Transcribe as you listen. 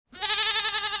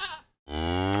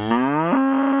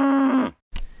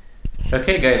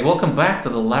Okay, guys, welcome back to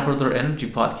the Labrador Energy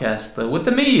Podcast.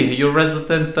 With me, your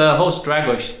resident host,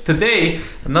 Dragosh. Today,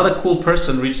 another cool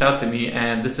person reached out to me,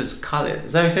 and this is Khalid.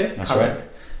 Is that how you say it? That's Khalid. right.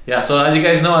 Yeah, so as you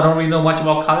guys know, I don't really know much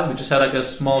about Khalid. We just had like a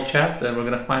small chat, and we're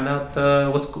going to find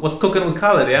out what's cooking with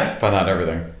Khalid, yeah? Find out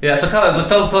everything. Yeah, so Khalid,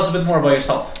 tell us a bit more about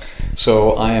yourself.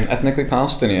 So I am ethnically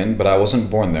Palestinian, but I wasn't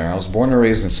born there. I was born and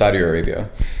raised in Saudi Arabia.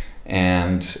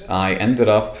 And I ended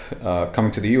up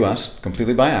coming to the US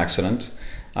completely by accident.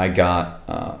 I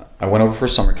went over for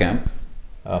summer camp.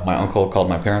 My uncle called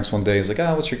my parents one day. He's like,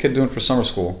 what's your kid doing for summer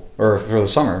school? Or for the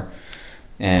summer?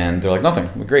 And they're like,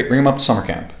 nothing. Great, bring him up to summer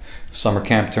camp. Summer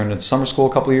camp turned into summer school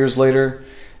a couple of years later.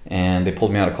 And they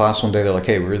pulled me out of class one day. They're like,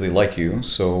 hey, we really like you,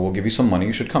 so we'll give you some money.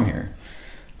 You should come here.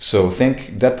 So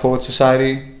think Dead Poet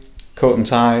Society, coat and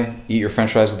tie, eat your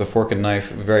french fries with a fork and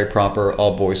knife, very proper,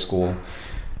 all boys school.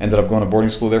 Ended up going to boarding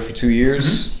school there for 2 years.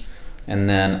 Mm-hmm. And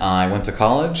then I went to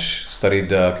college, studied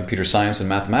computer science and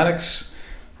mathematics,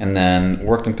 and then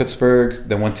worked in Pittsburgh,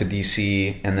 then went to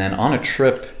DC, and then on a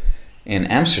trip in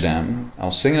Amsterdam, I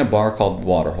was sitting in a bar called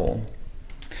Waterhole.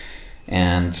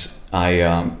 And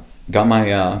I got my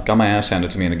ass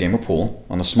handed to me in a game of pool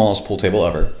on the smallest pool table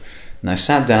ever. And I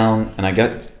sat down and I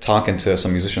got talking to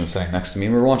some musicians sitting next to me,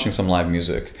 and we were watching some live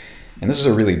music. And this is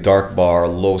a really dark bar,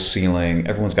 low ceiling,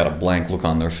 everyone's got a blank look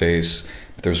on their face.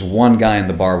 But there's one guy in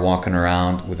the bar walking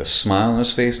around with a smile on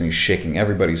his face, and he's shaking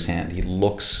everybody's hand. He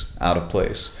looks out of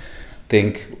place.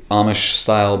 Think Amish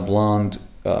style blonde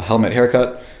helmet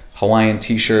haircut, Hawaiian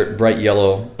t-shirt, bright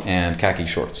yellow, and khaki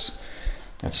shorts.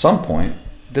 At some point,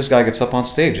 this guy gets up on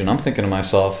stage, and I'm thinking to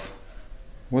myself,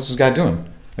 what's this guy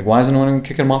doing? Like, why isn't anyone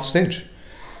kicking him off stage?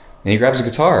 And he grabs a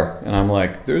guitar, and I'm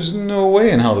like, there's no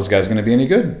way in hell this guy's going to be any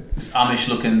good. This Amish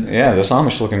looking... Yeah, this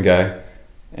Amish looking guy.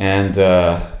 And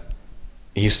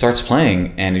he starts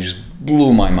playing, and he just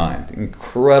blew my mind.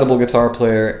 Incredible guitar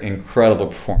player, incredible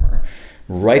performer.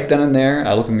 Right then and there,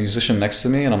 I look at a musician next to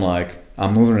me, and I'm like,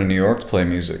 I'm moving to New York to play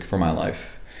music for my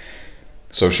life.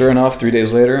 So sure enough, 3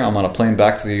 days later, I'm on a plane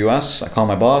back to the US. I call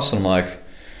my boss, and I'm like,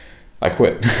 I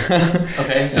quit.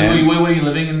 Okay, so where were you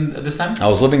living in at this time? I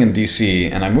was living in DC,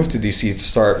 and I moved to DC to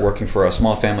start working for a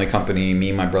small family company,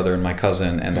 me, my brother, and my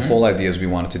cousin, and the whole idea is we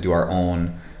wanted to do our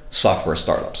own software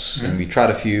startups. And we tried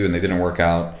a few, and they didn't work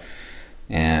out.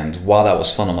 And while that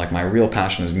was fun, I'm like, my real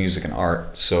passion is music and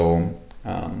art, so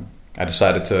I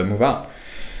decided to move out.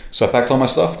 So I packed all my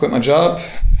stuff, quit my job,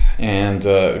 and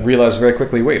realized very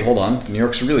quickly, wait, hold on, New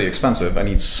York's really expensive. I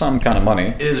need some kind of money.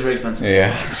 It is very expensive.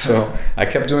 Yeah, so I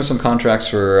kept doing some contracts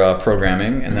for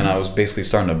programming, and then I was basically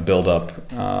starting to build up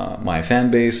my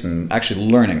fan base and actually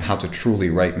learning how to truly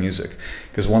write music.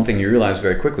 Because one thing you realize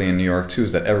very quickly in New York too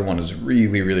is that everyone is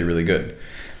really, really, really good.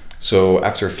 So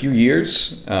after a few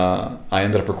years, I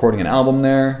ended up recording an album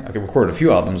there. I recorded a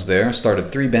few albums there, started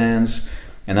 3 bands,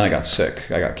 and then I got sick.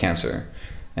 I got cancer.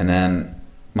 And then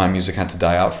my music had to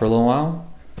die out for a little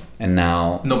while, and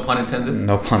now... No pun intended?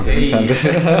 No pun intended.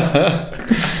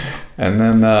 And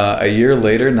then a year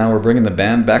later, now we're bringing the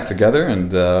band back together,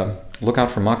 and look out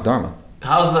for Mock Dharma.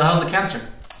 How's the cancer?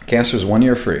 Cancer is 1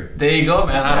 year free. There you go,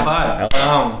 man. High five.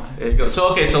 Wow. There you go. So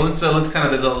okay, so let's kind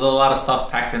of, there's a lot of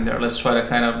stuff packed in there. Let's try to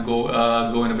kind of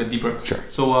go in a bit deeper. Sure.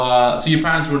 So your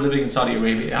parents were living in Saudi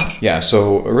Arabia, yeah? Yeah.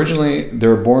 So originally they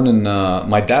were born in.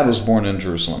 My dad was born in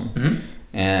Jerusalem. Mm-hmm.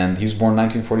 And he was born in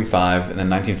 1945, and then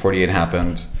 1948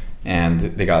 happened, and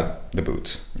they got the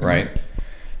boot, right?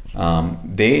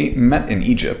 They met in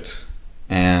Egypt,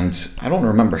 and I don't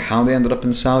remember how they ended up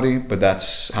in Saudi, but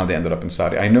that's how they ended up in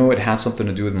Saudi. I know it had something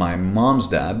to do with my mom's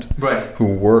dad, right,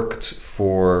 who worked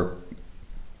for,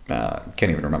 can't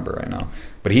even remember right now,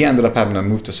 but he ended up having to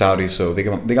move to Saudi, so they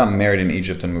got married in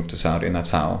Egypt and moved to Saudi, and that's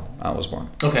how I was born.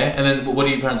 Okay, and then what do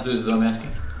your parents do, that I'm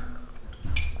asking?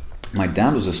 My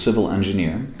dad was a civil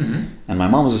engineer, and my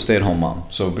mom was a stay-at-home mom.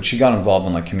 So, but she got involved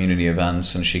in like community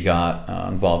events, and she got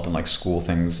involved in like school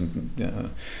things,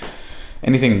 and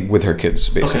anything with her kids,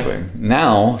 basically. Okay.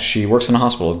 Now she works in a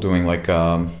hospital doing like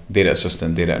data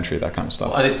assistant, data entry, that kind of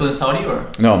stuff. Are they still in Saudi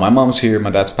or? No, my mom's here. My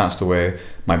dad's passed away.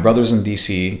 My brother's in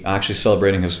DC, actually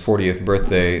celebrating his 40th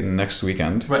birthday next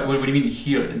weekend. Right. What do you mean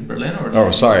here in Berlin or?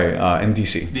 Oh, sorry, in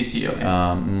DC. DC.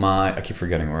 Okay. I keep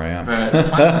forgetting where I am. Right, that's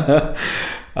fine.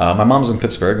 My mom's in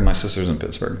Pittsburgh and my sister's in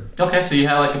Pittsburgh. Okay, so you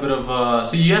had like a bit of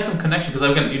so you had some connection, because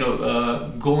again,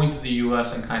 going to the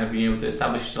US and kind of being able to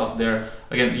establish yourself there.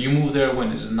 Again, you moved there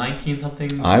when? Is it 19 something?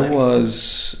 I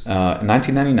was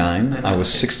 1999. I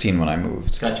was 16 when I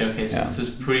moved. Gotcha. Okay, so this is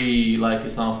pre like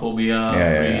Islamophobia,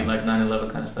 pre like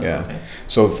 9/11 kind of stuff. Yeah. Okay.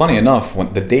 So funny enough,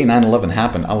 when the day 9/11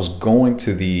 happened, I was going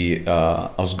to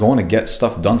get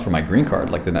stuff done for my green card,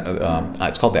 like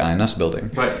it's called the INS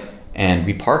building. Right. And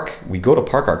we go to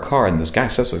park our car, and this guy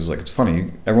says, he's like, it's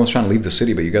funny, everyone's trying to leave the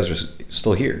city, but you guys are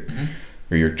still here.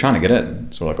 Or you're trying to get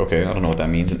in. So we're like, okay, I don't know what that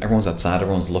means. And everyone's outside,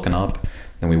 everyone's looking up.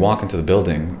 Then we walk into the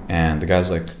building, and the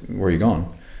guy's like, where are you going?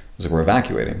 He's like, we're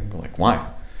evacuating. We're like, why?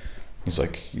 He's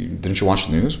like, didn't you watch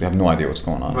the news? We have no idea what's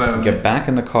going on. Right, we get back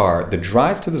in the car. The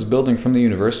drive to this building from the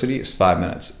university is 5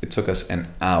 minutes. It took us an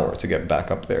hour to get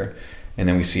back up there. And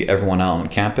then we see everyone out on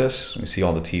campus. We see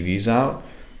all the TVs out.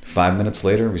 5 minutes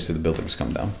later, we see the buildings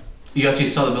come down. You actually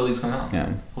saw the buildings come out?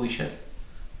 Yeah. Holy shit.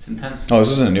 It's intense. Oh, this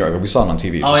isn't in New York, but we saw it on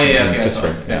TV. Oh, yeah, in okay.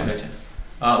 Pittsburgh. Gotcha.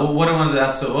 What I wanted to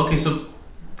ask, so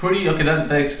pretty, okay,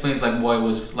 that explains like why it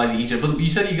was slightly easier. But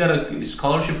you said you got a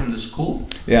scholarship from the school?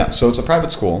 Yeah, so it's a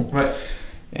private school. Right.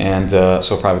 And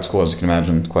so private school, as you can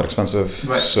imagine, quite expensive.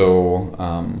 Right.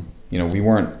 So, we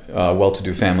weren't a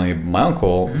well-to-do family. My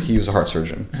uncle, he was a heart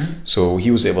surgeon. So he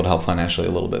was able to help financially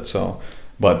a little bit.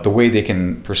 But the way they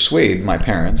can persuade my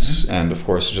parents, and of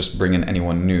course just bring in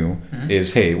anyone new,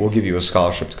 is, hey, we'll give you a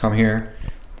scholarship to come here.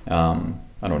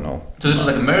 I don't know. So this was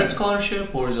like a merit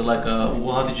scholarship, or is it like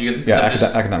how did you get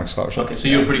the academic scholarship. Okay, so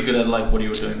you were pretty good at like what you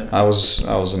were doing there. I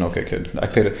was an okay kid. I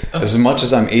paid it. Okay. As much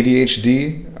as I'm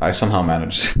ADHD, I somehow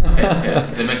managed. Okay,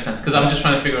 that makes sense. Because I'm just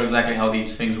trying to figure out exactly how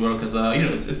these things work. Because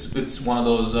it's one of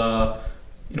those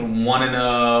one in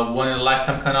a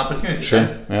lifetime kind of opportunity. Sure.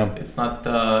 Right? Yeah. It's not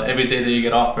every day that you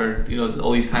get offered.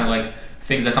 All these kind of like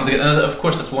things that come together. And of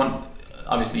course, that's one.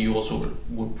 Obviously, you also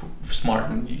were smart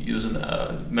and using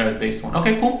a merit-based one.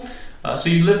 Okay, cool. So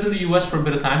you lived in the U.S. for a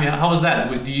bit of time. Yeah, how was that?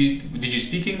 Did you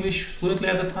speak English fluently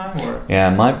at the time, or? Yeah,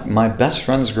 my best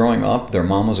friends growing up, their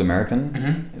mom was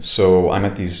American. So I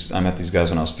met these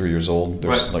guys when I was 3 years old.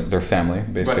 They're like their family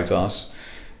basically to us,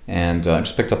 and I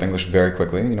just picked up English very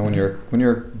quickly. When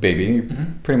you're a baby, you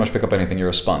pretty much pick up anything. You're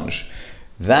a sponge.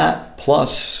 That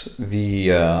plus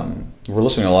we're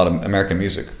listening to a lot of American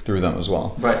music through them as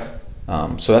well. Right.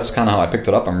 So that's kind of how I picked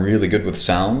it up. I'm really good with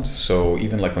sound. So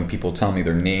even like when people tell me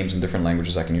their names in different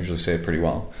languages, I can usually say it pretty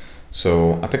well.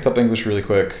 So I picked up English really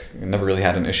quick. Never really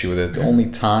had an issue with it. The only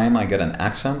time I get an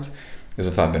accent is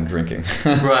if I've been drinking.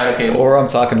 Right, okay. Or I'm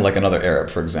talking like another Arab,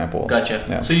 for example. Gotcha.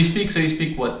 Yeah. So you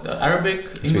speak what? Arabic,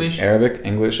 English? Speak Arabic,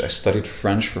 English. I studied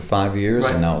French for 5 years,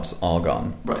 and now it's all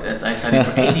gone. Right. I studied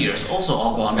for 8 years, also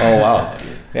all gone. Oh wow.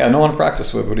 Yeah, no one to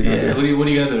practice with. What are you gonna do? What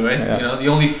are you gonna do, right? Yeah. The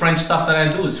only French stuff that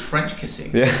I do is French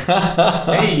kissing. Yeah.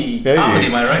 hey, comedy,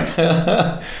 am I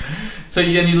right? So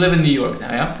you live in New York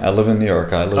now, yeah? I live in New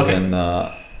York. I live in.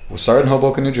 Started in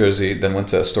Hoboken, New Jersey, then went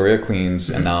to Astoria, Queens,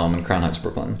 and now I'm in Crown Heights,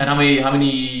 Brooklyn. And how many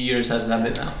years has that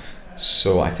been now?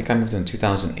 So I think I moved in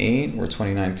 2008. We're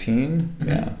 2019.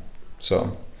 Yeah.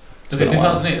 So. Okay,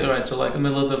 2008. All right. So like the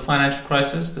middle of the financial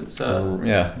crisis. That's.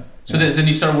 Yeah. So then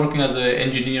you started working as an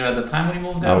engineer at the time when you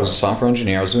moved there? I was a software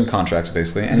engineer. I was doing contracts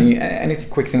basically. Any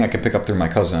quick thing I could pick up through my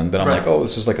cousin. Then I'm like, oh,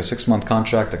 this is like a 6-month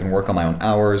contract. I can work on my own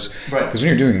hours. Right. Because when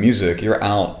you're doing music, you're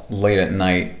out late at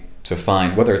night to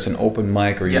find, whether it's an open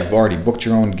mic or you've already booked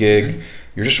your own gig,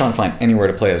 you're just trying to find anywhere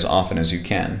to play as often as you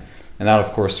can. And that,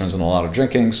 of course, turns into a lot of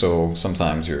drinking. So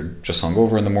sometimes you're just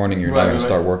hungover in the morning. You're not going to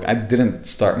start work. I didn't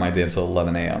start my day until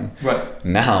 11 a.m. Right.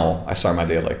 Now I start my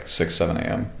day at like 6, 7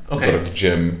 a.m. Okay. Go to the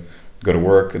gym, go to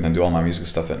work, and then do all my music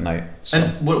stuff at night. So.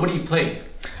 And what do you play?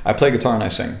 I play guitar and I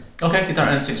sing. Okay, guitar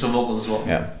and sing, so vocals as well.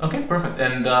 Yeah. Okay, perfect.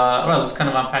 And all right, let's kind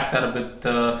of unpack that a bit.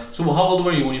 So how old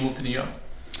were you when you moved to New York?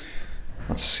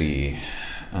 Let's see.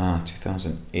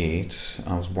 2008.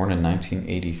 I was born in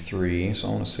 1983, so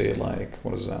I want to say like,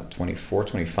 what is that, 24,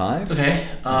 25? Okay,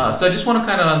 so I just want to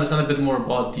kind of understand a bit more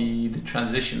about the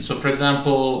transition. So for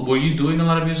example, were you doing a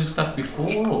lot of music stuff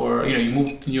before, or you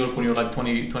moved to New York when you were like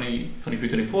 23,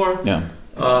 24? Yeah.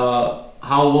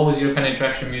 What was your kind of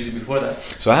interaction with music before that?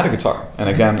 So I had a guitar, and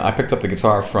again, I picked up the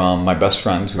guitar from my best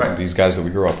friend, these guys that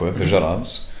we grew up with, the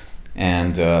Jarads.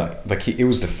 And it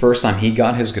was the first time he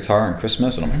got his guitar on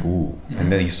Christmas, and I'm like, ooh.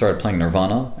 And then he started playing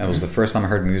Nirvana, and it was the first time I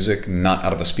heard music not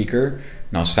out of a speaker,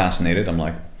 and I was fascinated. I'm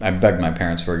like, I begged my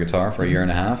parents for a guitar for a year and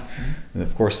a half, and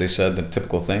of course they said the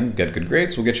typical thing: get good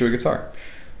grades, we'll get you a guitar.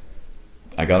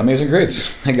 I got amazing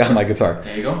grades. I got my guitar.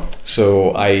 There you go.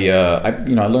 So I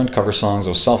learned cover songs.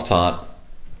 I was self-taught,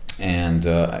 and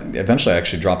eventually I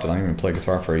actually dropped it. I didn't even play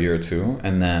guitar for a year or two,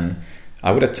 and then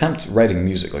I would attempt writing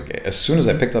music. Like as soon as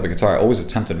I picked up a guitar, I always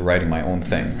attempted writing my own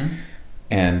thing.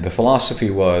 And the philosophy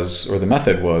was, or the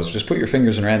method was, just put your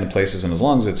fingers in random places, and as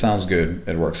long as it sounds good,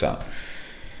 it works out.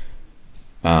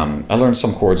 I learned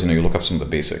some chords, you look up some of the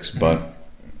basics, but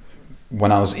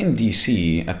when I was in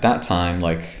DC at that time,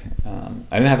 I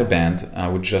didn't have a band. I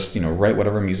would just, write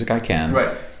whatever music I can.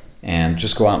 Right. And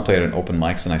just go out and play it at open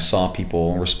mics, and I saw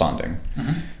people responding.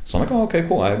 So I'm like, oh, okay,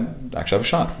 cool. I actually have a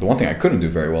shot. The one thing I couldn't do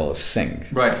very well is sing.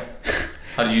 Right.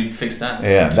 How did you fix that?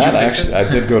 Yeah, did that you fix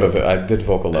actually, I did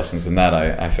vocal lessons, and that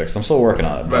I fixed. I'm still working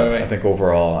on it, but Right. I think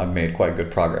overall I've made quite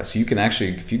good progress. You can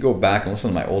actually, if you go back and listen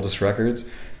to my oldest records,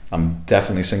 I'm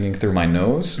definitely singing through my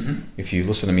nose. Mm-hmm. If you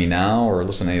listen to me now or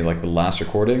listen to any, like the last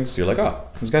recordings, you're like, oh,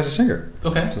 this guy's a singer.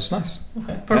 Okay. So it's nice.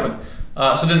 Okay. Perfect.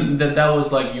 So then that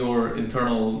was like your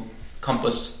internal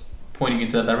compass pointing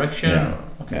into that direction? Yeah. Or?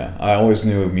 Okay. Yeah, I always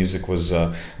knew music was.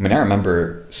 I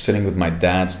remember sitting with my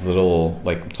dad's little,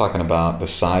 like, I'm talking about the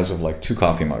size of like 2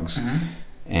 coffee mugs, Mm-hmm.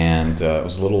 and it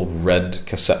was a little red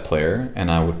cassette player,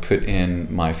 and I would put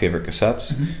in my favorite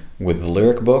cassettes with the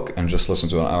lyric book and just listen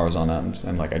to it hours on end,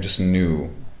 and like I just knew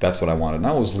that's what I wanted. And I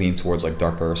always leaned towards like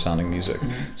darker sounding music,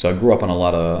 so I grew up on a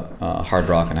lot of hard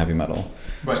rock and heavy metal,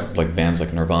 Right. like bands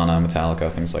like Nirvana,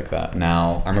 Metallica, things like that.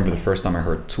 Now I remember the first time I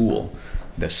heard Tool.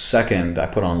 The second I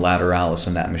put on Lateralis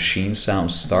and that machine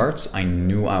sound starts, I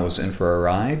knew I was in for a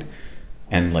ride.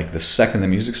 And like the second the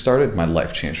music started, my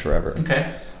life changed forever.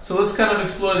 Okay. So let's kind of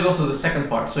explore also the second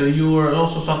part. So you were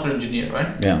also a software engineer, right?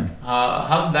 Yeah.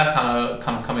 How did that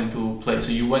kind of come into play?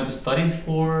 So you went to study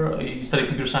you studied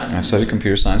computer science? I studied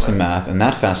computer science and math, and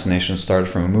that fascination started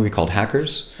from a movie called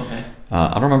Hackers. Okay.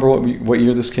 I don't remember what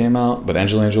year this came out, but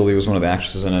Angelina Jolie was one of the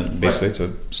actresses in it. Basically, It's a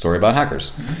story about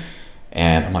hackers. Mm-hmm.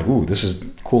 And I'm like, ooh, this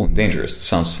is cool and dangerous. It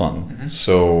sounds fun. Mm-hmm.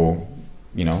 So,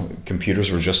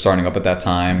 computers were just starting up at that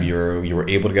time. You were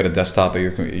able to get a desktop at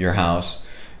your house,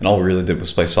 and all we really did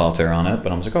was play solitaire on it.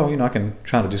 But I was like, oh, I can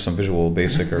try to do some Visual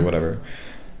Basic or whatever.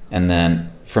 And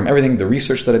then from everything, the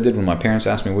research that I did when my parents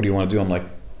asked me, what do you want to do? I'm like,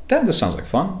 Dad, this sounds like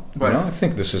fun. Right. I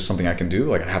think this is something I can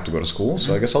do. Like, I have to go to school,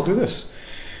 so I guess I'll do this.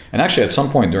 And actually, at some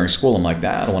point during school, I'm like,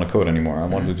 I don't want to code anymore. I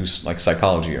want to do like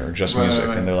psychology or just music.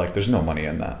 Right. And they're like, there's no money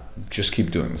in that. Just keep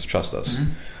doing this. Trust us.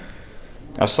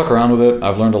 I stuck around with it.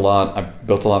 I've learned a lot. I've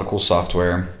built a lot of cool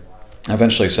software. I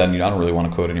eventually said, I don't really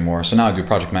want to code anymore. So now I do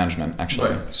project management, actually.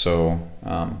 Right. So,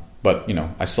 but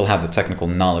I still have the technical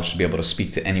knowledge to be able to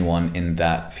speak to anyone in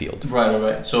that field.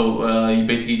 Right. So you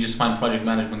basically just find project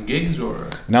management gigs, or?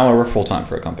 Now I work full time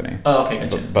for a company. Oh, okay,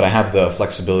 gotcha. But I have the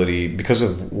flexibility because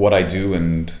of what I do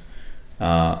and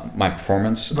my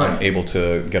performance. Right. I'm able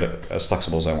to get it as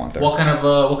flexible as I want there. What kind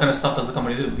of stuff does the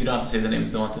company do? You don't have to say the names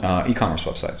if you don't want to. E-commerce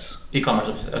websites. E-commerce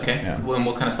websites. Okay. Yeah. And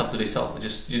what kind of stuff do they sell? They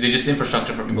just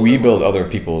infrastructure for people. We build other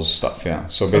people's stuff, yeah.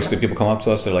 So basically people come up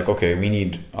to us, they're like, okay, we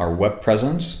need our web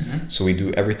presence. So we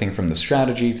do everything from the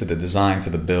strategy to the design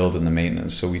to the build and the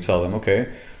maintenance. So we tell them,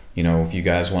 okay, if you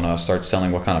guys want to start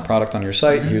selling what kind of product on your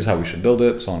site, here's how we should build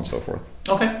it, so on and so forth.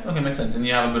 Okay, makes sense. And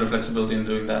you have a bit of flexibility in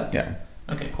doing that. Yeah.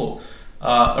 Okay, cool.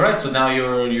 All right, so now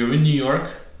you're in New York,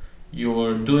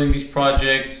 you're doing these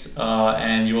projects,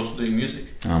 and you're also doing music.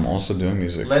 I'm also doing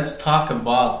music. Let's talk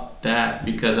about that,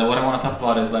 because what I want to talk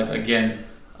about is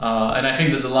and I think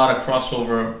there's a lot of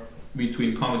crossover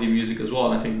between comedy and music as well,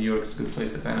 and I think New York is a good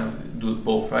place to kind of do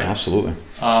both, right? Absolutely.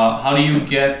 How do you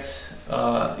get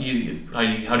how do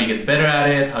you get better at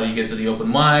it? How do you get to the open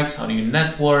mics? How do you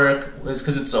network? It's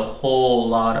because it's a whole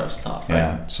lot of stuff, right?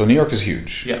 Yeah. So New York is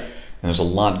huge. Yeah. And there's a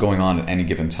lot going on at any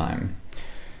given time.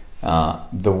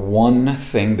 The one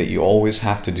thing that you always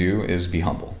have to do is be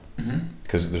humble.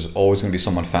 Because there's always going to be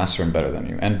someone faster and better than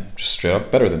you, and just straight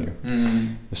up better than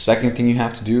you. The second thing you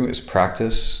have to do is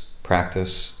practice.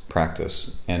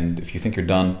 And if you think you're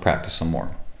done, practice some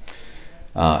more.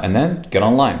 And then get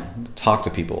online. Talk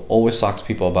to people. Always talk to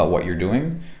people about what you're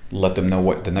doing. Let them know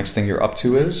what the next thing you're up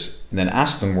to is, and then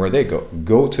ask them where they go.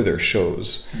 Go to their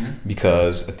shows,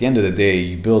 because at the end of the day,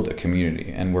 you build a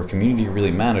community, and where community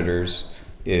really matters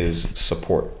is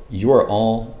support. You are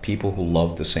all people who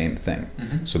love the same thing,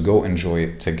 so go enjoy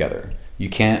it together. You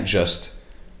can't just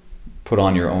put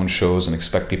on your own shows and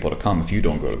expect people to come if you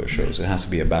don't go to their shows. It has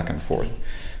to be a back and forth.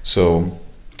 So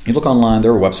you look online,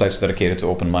 there are websites dedicated to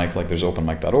open mic, like there's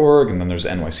openmic.org, and then there's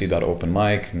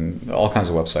nyc.openmic, and all kinds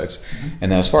of websites.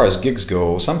 And then as far as gigs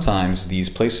go, sometimes these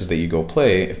places that you go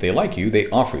play, if they like you, they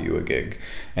offer you a gig.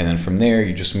 And then from there,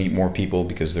 you just meet more people,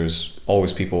 because there's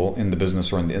always people in the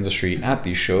business or in the industry at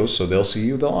these shows, so they'll see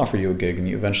you, they'll offer you a gig, and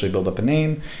you eventually build up a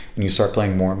name, and you start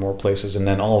playing more and more places. And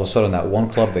then all of a sudden, that one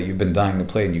club that you've been dying to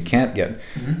play and you can't get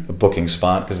a booking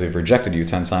spot because they've rejected you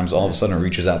 10 times, all of a sudden it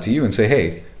reaches out to you and say,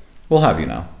 hey, we'll have you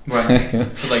now. Right.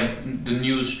 So the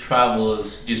news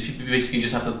travels, just people basically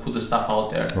just have to put the stuff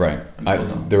out there. Right.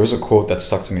 There was a quote that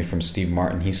stuck to me from Steve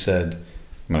Martin. He said,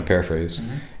 I'm going to paraphrase,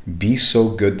 be so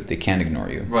good that they can't ignore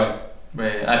you. Right.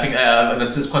 I think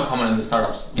it's quite common in the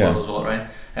startups world as well, right?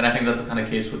 And I think that's the kind of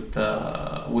case with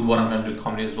what I'm trying to do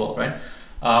comedy as well, right?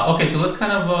 Okay, so let's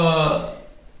kind of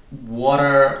what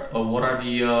are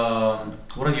the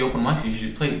open mics you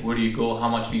usually play? Where do you go? How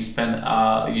much do you spend?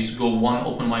 You used to go one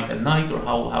open mic at night, or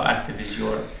how active is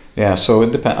your? Yeah, so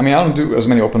it depends. I mean, I don't do as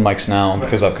many open mics now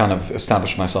because I've kind of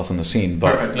established myself in the scene.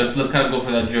 But perfect. Let's kind of go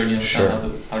for that journey and sure.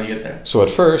 how do you get there? So at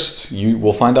first, you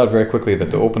will find out very quickly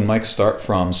that the open mics start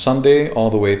from Sunday all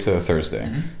the way to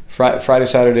Thursday. Friday,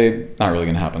 Saturday, not really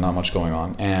going to happen. Not much going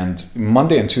on. And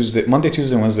Monday, Tuesday, and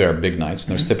Wednesday are big nights.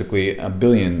 And there's typically a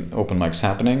billion open mics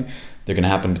happening. They're going to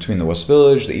happen between the West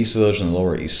Village, the East Village, and the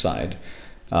Lower East Side.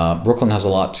 Brooklyn has a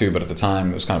lot too, but at the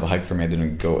time it was kind of a hike for me. I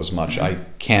didn't go as much. I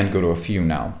can go to a few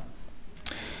now.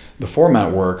 The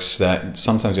format works that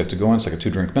sometimes you have to go in. It's like a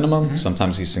 2-drink minimum.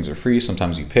 Sometimes these things are free.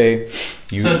 Sometimes you pay.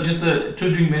 So just the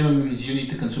 2-drink minimum means you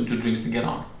need to consume 2 drinks to get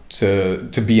on.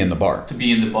 To be in the bar. To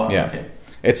be in the bar. Yeah. Okay.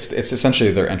 It's essentially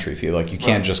their entry fee. Like you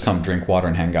can't just come drink water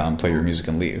and hang out and play your music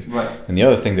and leave. Right. And the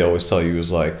other thing they always tell you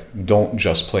is like, don't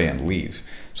just play and leave.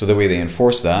 So the way they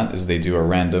enforce that is they do a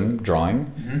random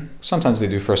drawing. Sometimes they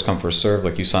do first come first serve,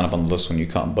 like you sign up on the list when you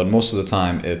come. But most of the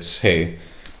time it's, hey,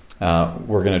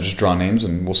 we're gonna just draw names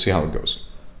and we'll see how it goes.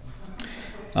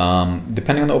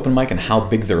 Depending on the open mic and how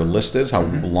big their list is, how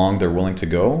long they're willing to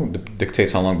go,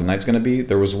 dictates how long the night's gonna be.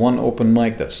 There was one open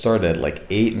mic that started at like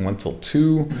 8 and went till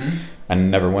 2. I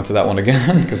never went to that one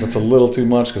again because that's a little too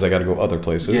much because I got to go other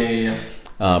places. Yeah.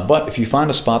 But if you find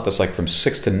a spot that's like from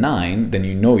 6 to 9, then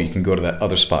you know you can go to that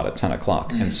other spot at 10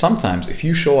 o'clock. And sometimes if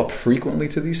you show up frequently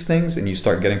to these things and you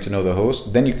start getting to know the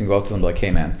host, then you can go up to them like,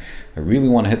 hey man, I really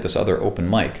want to hit this other open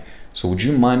mic. So would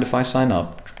you mind if I sign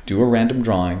up, do a random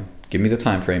drawing, give me the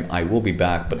time frame, I will be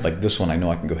back, but like this one I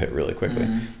know I can go hit really quickly.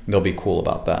 They'll be cool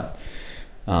about that.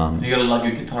 You gotta lug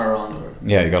your guitar around, or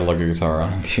yeah, you gotta lug your guitar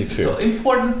around with you too. So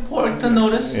important to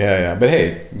notice. Yeah. But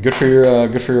hey, good for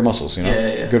your muscles, you know.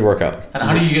 Yeah. Good workout. And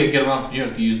how do you get around? You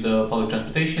have to use the public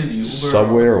transportation, the Uber,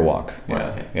 subway or walk. Yeah. Right,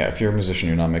 okay. Yeah. If you're a musician,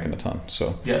 you're not making a ton,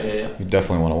 so yeah. You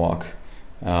definitely want to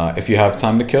walk. If you have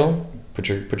time to kill, put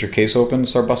your case open,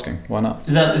 start busking. Why not?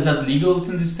 Is that legal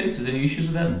within the States? Is there any issues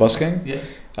with that? Busking?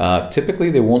 Yeah.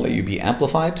 Typically, they won't let you be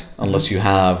amplified unless you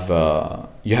have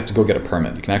to go get a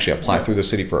permit. You can actually apply through the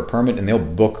city for a permit, and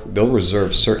they'll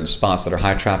reserve certain spots that are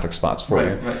high traffic spots for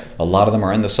you. Right. A lot of them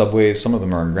are in the subways, some of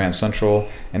them are in Grand Central,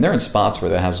 and they're in spots where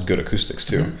that has good acoustics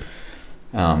too.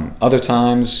 Other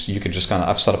times, you could just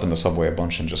I've set up in the subway a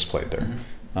bunch and just played there.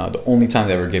 The only time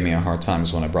they ever gave me a hard time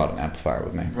is when I brought an amplifier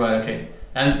with me. Right. Okay.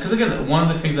 And because again, one of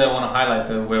the things that I want to highlight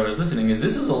to whoever's listening is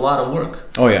this is a lot of work.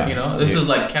 Oh yeah. You know, this is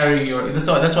like carrying your.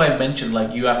 That's why I mentioned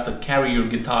like you have to carry your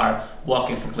guitar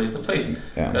walking from place to place.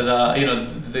 Yeah.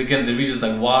 Because again, the reason is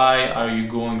like, why are you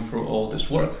going through all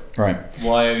this work? Right.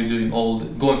 Why are you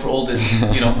going for all this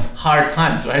hard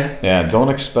times, right? Yeah. Don't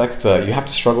expect. You have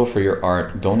to struggle for your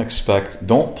art.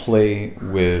 Don't play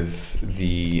with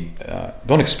the.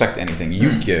 Don't expect anything.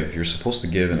 You give. You're supposed to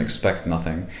give and expect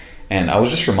nothing. And I was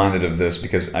just reminded of this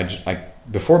because I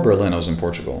before Berlin I was in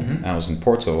Portugal. And I was in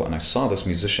Porto and I saw this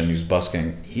musician who's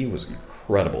busking. He was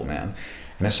incredible, man.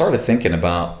 And I started thinking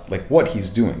about like what he's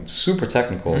doing, super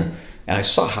technical, and I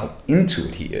saw how into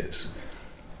it he is.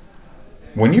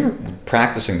 When you're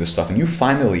practicing this stuff and you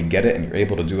finally get it and you're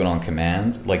able to do it on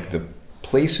command, like the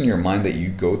place in your mind that you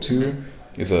go to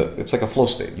it's like a flow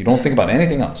state. You don't think about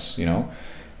anything else, you know.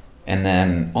 And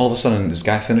then all of a sudden, this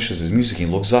guy finishes his music. He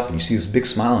looks up and you see this big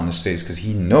smile on his face because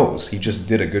he knows he just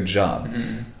did a good job.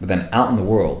 But then out in the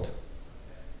world,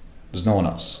 there's no one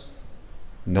else.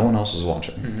 No one else is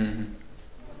watching.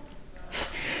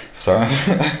 Sorry,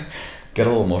 get a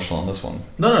little emotional on this one.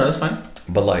 No, that's fine.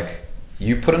 But like,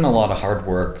 you put in a lot of hard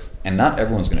work, and not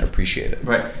everyone's going to appreciate it.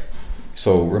 Right.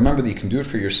 So remember that you can do it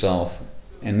for yourself.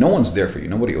 And no one's there for you.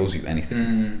 Nobody owes you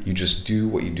anything. You just do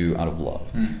what you do out of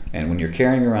love. And when you're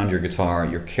carrying around your guitar,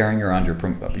 you're carrying around your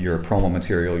promo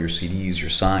material, your CDs, your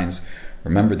signs,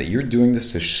 remember that you're doing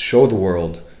this to show the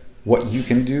world what you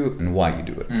can do and why you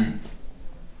do it.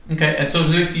 Okay, and so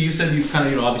basically you said you've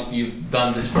kind of, obviously you've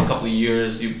done this for a couple of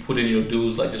years. You put in your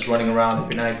dues, like just running around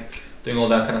every night, doing all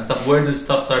that kind of stuff. Where did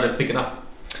stuff started picking up?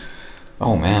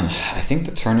 Oh man, I think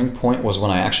the turning point was when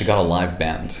I actually got a live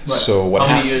band. Right. So what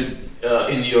How many years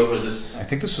in New York was this? I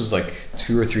think this was like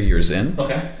 2 or 3 years in.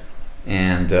 Okay.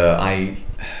 And I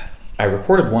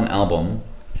recorded one album,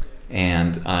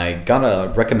 and I got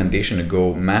a recommendation to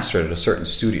go master it at a certain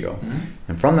studio.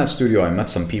 And from that studio, I met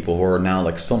some people who are now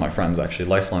like still my friends, actually,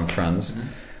 lifelong friends.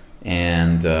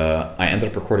 And I ended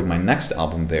up recording my next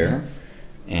album there,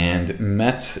 and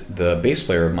met the bass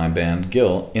player of my band,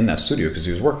 Gil, in that studio because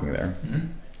he was working there.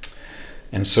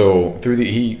 And so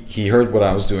he heard what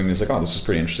I was doing. He's like, oh, this is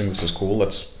pretty interesting. This is cool.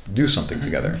 Let's do something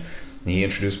together. And he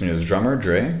introduced me to his drummer,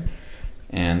 Dre.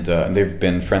 and they've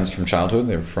been friends from childhood.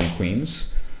 They're from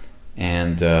Queens,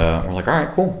 and we're like, all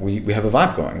right, cool. We have a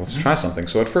vibe going. Let's try something.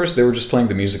 So at first they were just playing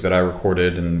the music that I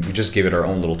recorded, and we just gave it our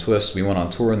own little twist. We went on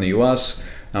tour in the U.S.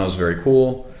 That was very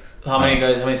cool. How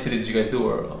many cities did you guys do,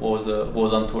 or what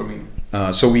was on tour mean?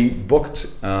 So we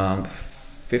booked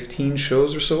 15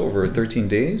 shows or so over 13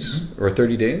 days or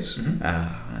 30 days,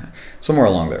 somewhere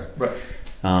along there. Right.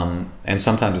 And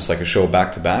sometimes it's like a show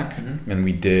back to back, and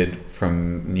we did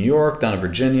from New York down to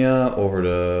Virginia over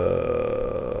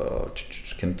to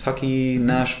Kentucky,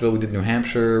 Nashville. We did New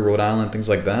Hampshire, Rhode Island, things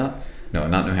like that. No,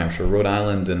 not New Hampshire, Rhode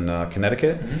Island and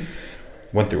Connecticut.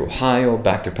 Went through Ohio,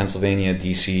 back through Pennsylvania,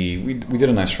 DC. We did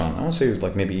a nice run. I want to say it was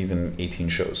like maybe even 18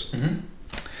 shows.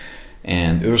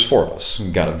 And there was 4 of us.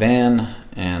 We got a van,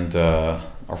 and our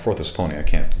 4th was Pony. I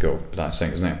can't go without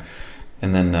saying his name.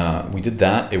 And then we did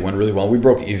that. It went really well. We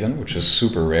broke even, which is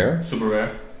super rare. Super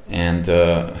rare. And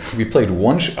we played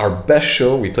our best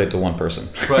show, we played to 1 person.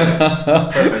 Right.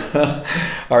 Perfect.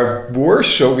 Our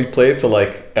worst show, we played to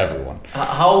like everyone.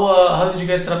 How did you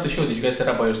guys set up the show? Did you guys set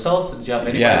up by yourselves? Did you have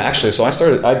anybody? Yeah, actually, so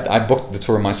I booked the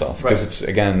tour myself because it's,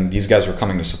 again, these guys were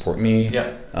coming to support me.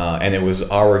 Yeah. And it was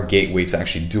our gateway to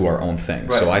actually do our own thing.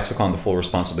 Right. So I took on the full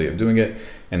responsibility of doing it.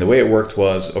 And the way it worked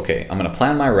was, okay, I'm going to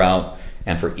plan my route.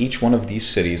 And for each one of these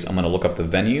cities, I'm going to look up the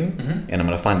venue, and I'm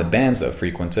going to find the bands that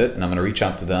frequent it, and I'm going to reach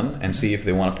out to them and see if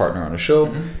they want to partner on a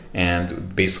show.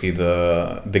 And basically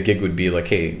the gig would be like,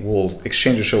 hey, we'll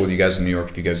exchange a show with you guys in New York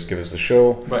if you guys give us the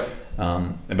show. Right.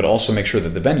 But also make sure that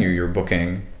the venue you're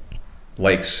booking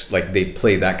likes, like, they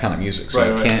play that kind of music.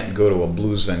 So you can't go to a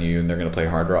blues venue and they're going to play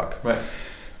hard rock. Right.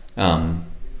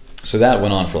 So that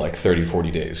went on for like 30,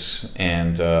 40 days.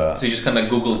 And so you just kind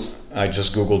of Googled... I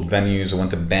just Googled venues. I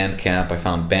went to Bandcamp. I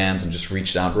found bands and just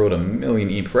reached out, wrote a million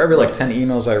emails. For every like 10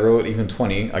 emails I wrote, even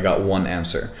 20, I got 1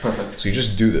 answer. Perfect. So you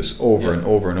just do this over and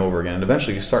over and over again. And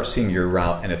eventually you start seeing your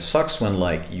route. And it sucks when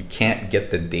like you can't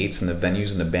get the dates and the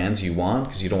venues and the bands you want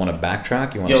because you don't want to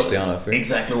backtrack. You want to stay on a thing.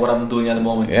 Exactly what I'm doing at the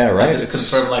moment. Yeah, right. I just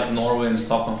confirmed like Norway and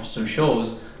Stockholm for some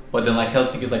shows. But then like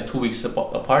Helsinki is like 2 weeks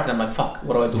apart. And I'm like, fuck,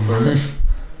 what do I do for...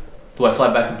 Do I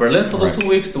fly back to Berlin for the 2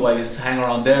 weeks? Do I just hang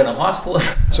around there in a hostel?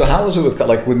 So how is it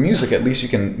with music? At least you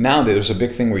can, now there's a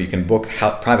big thing where you can book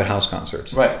private house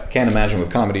concerts. Right. Can't imagine with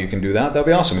comedy you can do that. That'd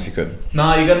be awesome if you could.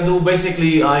 No, you gotta do,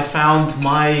 basically, I found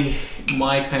my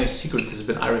kind of secret has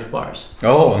been Irish bars.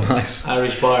 Oh, nice.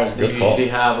 Irish bars. They Good call. usually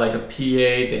have like a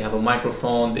PA, they have a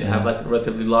microphone, they have like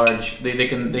relatively large, they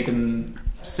can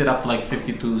sit up to like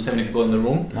 50 to 70 people in the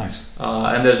room. Nice.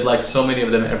 And there's like so many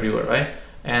of them everywhere, right?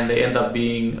 And they end up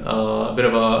being a bit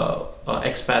of a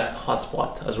expat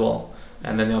hotspot as well.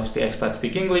 And then obviously expats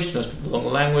speak English, speak the local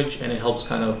language, and it helps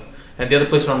kind of. And the other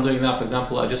place where I'm doing now, for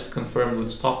example, I just confirmed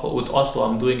with Oslo,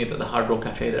 I'm doing it at the Hard Rock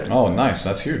Cafe there. Oh, nice!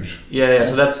 That's huge. Yeah.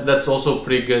 So that's also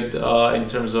pretty good in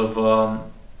terms of.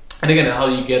 And again, how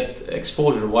you get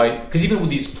exposure. Why? Because even with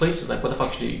these places, like, what the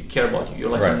fuck should they care about you? You're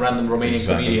like some random Romanian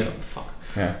comedian. What the fuck?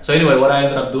 Yeah. So anyway, what I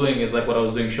ended up doing is like what I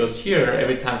was doing shows here.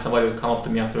 Every time somebody would come up to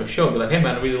me after a show, be like, "Hey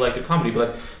man, I really like your comedy. But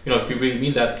like, if you really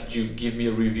mean that, could you give me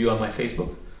a review on my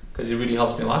Facebook? Because it really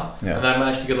helps me a lot." Yeah. And then I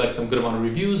managed to get like some good amount of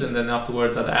reviews. And then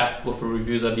afterwards, I'd ask people for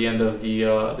reviews at the end of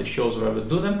the shows where I would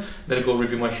do them. Then I'd go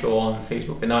review my show on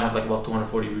Facebook. And now I have like about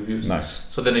 240 reviews. Nice.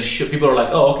 So then people are like,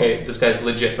 "Oh, okay, this guy's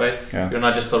legit, right? Yeah. You're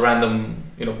not just a random,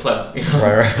 pleb."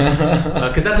 Right.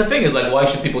 Because that's the thing is like, why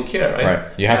should people care, right? Right.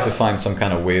 You have to find some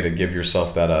kind of way to give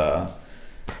yourself that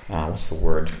what's the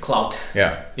word? Clout.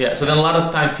 Yeah. Yeah. So then a lot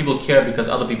of times people care because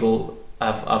other people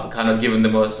have kind of given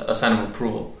them a sign of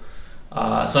approval.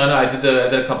 So I know I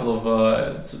did a couple of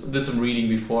did some reading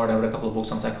before, and I read a couple of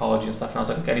books on psychology and stuff. And I was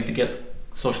like, okay, I need to get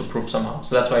social proof somehow.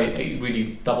 So that's why I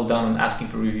really doubled down on asking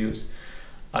for reviews,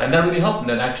 and that really helped. And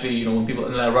then actually, when people,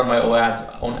 and then I run my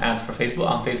own ads for Facebook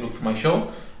on Facebook for my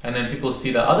show, and then people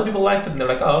see that other people liked it, and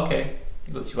they're like, oh, okay,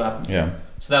 let's see what happens. Yeah.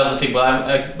 So that was the thing.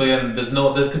 But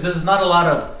there's not a lot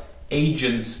of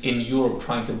agents in Europe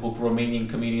trying to book Romanian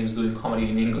comedians doing comedy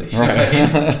in English. Right.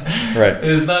 Right.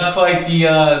 It's not quite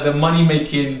the money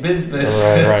making business.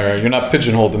 Right. You're not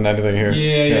pigeonholed in anything here.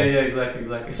 Yeah,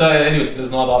 exactly. So anyways,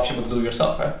 there's no other option but to do it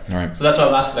yourself, right? Right. So that's why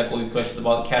I'm asking like all these questions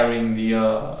about carrying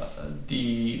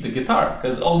the guitar,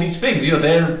 because all these things,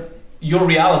 they're your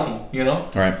reality,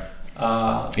 Right.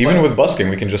 Even with busking,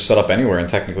 we can just set up anywhere and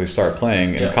technically start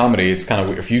playing. In comedy, it's kind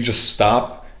of, if you just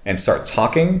stop and start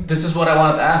talking. This is what I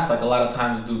wanted to ask. Like, a lot of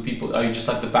times, are you just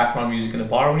like the background music in a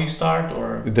bar when you start,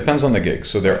 or? It depends on the gig.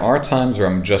 So there are times where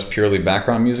I'm just purely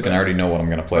background music and I already know what I'm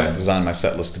going to play. I design my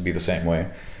set list to be the same way.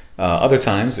 Other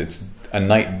times, it's a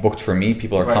night booked for me.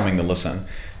 People are coming to listen.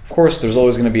 Of course, there's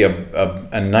always going to be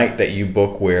a night that you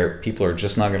book where people are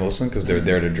just not going to listen because they're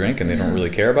there to drink and they don't really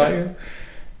care about you.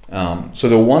 So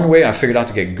the one way I figured out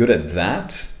to get good at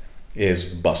that is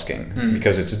busking,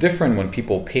 because it's different when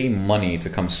people pay money to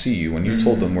come see you when you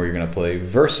told them where you're going to play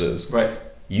versus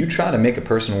you try to make a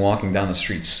person walking down the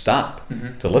street stop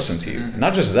to listen to you.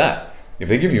 Not just that. If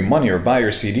they give you money or buy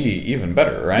your CD, even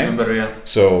better, right? Even better, yeah.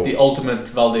 So it's the ultimate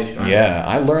validation, right? Yeah,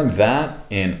 I learned that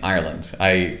in Ireland.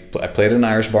 I played at an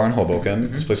Irish bar in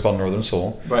Hoboken, this place called Northern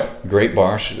Soul. Right. Great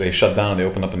bar. They shut down and they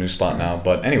opened up a new spot now.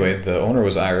 But anyway, the owner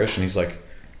was Irish, and he's like,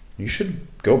 you should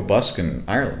go busk in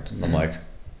Ireland. And I'm like,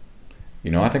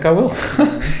 I think I will.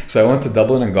 So I went to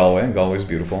Dublin and Galway, and Galway's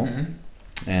beautiful.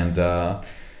 And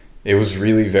it was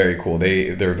really very cool.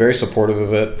 They're very supportive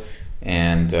of it,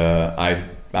 and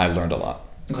I learned a lot.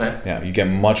 Okay. Yeah, you get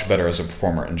much better as a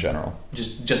performer in general.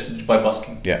 Just by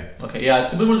busking. Yeah. Okay. Yeah,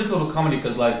 it's a bit more difficult with comedy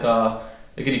because, like,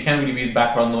 again, you can't really be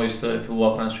background noise to people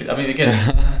walking on the street. I mean, again,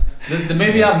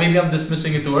 maybe I'm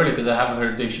dismissing it too early because I haven't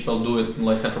heard Dave Chappelle do it in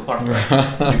like Central Park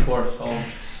before. So,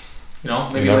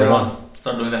 maybe later on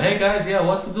start doing that. Hey guys,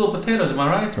 what's the deal with potatoes? Am I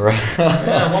right? Right.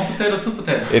 Yeah, 1 potato, 2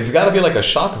 potato. It's got to be like a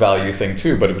shock value thing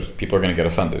too, but people are going to get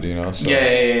offended, So.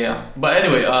 Yeah. But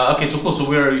anyway, okay, so cool.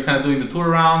 So you're kind of doing the tour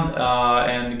around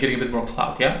and getting a bit more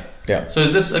clout, yeah? Yeah. So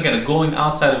is this, again, going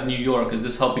outside of New York, is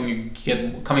this helping you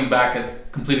coming back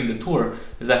at completing the tour,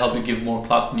 does that help you give more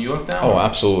clout in New York now? Oh,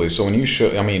 absolutely. So when you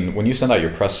send out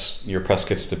your press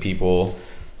kits to people,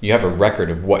 you have a record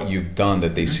of what you've done,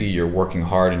 that they see you're working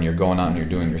hard and you're going out and you're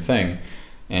doing your thing,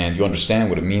 and you understand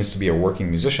what it means to be a working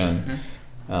musician.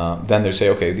 Then they say,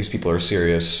 okay, these people are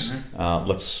serious.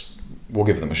 We'll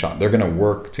give them a shot. They're going to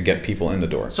work to get people in the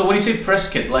door. So when you say press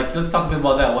kit, let's talk a bit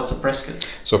about that. What's a press kit?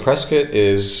 So a press kit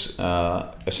is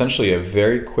essentially a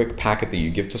very quick packet that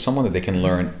you give to someone that they can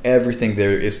learn everything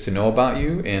there is to know about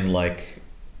you in like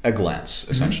a glance,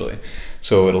 essentially.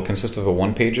 So it'll consist of a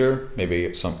one-pager,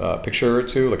 maybe some picture or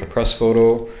two, like a press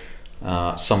photo,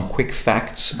 some quick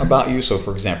facts about you. So,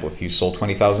 for example, if you sold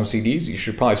 20,000 CDs, you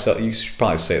should probably say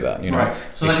that. Right.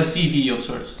 So like a CV of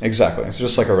sorts. Exactly. It's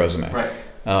just like a resume. Right.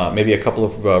 Maybe a couple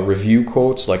of review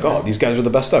quotes, like, "Oh, these guys are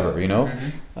the best ever."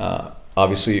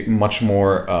 Obviously, much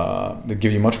more. They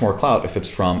give you much more clout if it's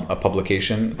from a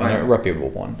publication and a reputable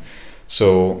one.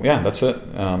 So yeah, that's it.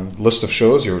 List of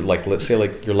shows. Let's say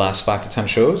your last 5 to 10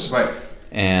 shows. Right.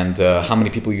 And how many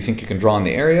people you think you can draw in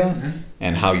the area,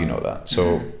 and how you know that.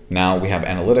 So now we have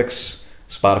analytics.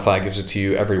 Spotify gives it to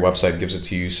you. Every website gives it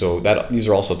to you. So these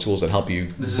are also tools that help you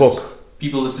book. Is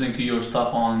people listening to your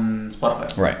stuff on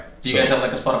Spotify. Right. Do you guys have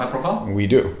like a Spotify profile? We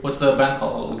do. What's the band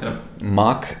called? I'll look it up.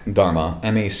 Mach Dharma. Machdharma.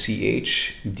 Let me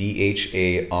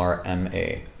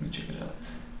check it out.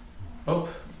 Oh,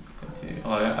 continue.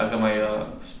 Oh, I've got my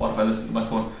Spotify listed on my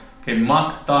phone. Okay,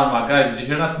 Mach Dharma. Guys, did you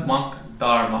hear that? Mach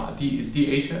Dharma. Is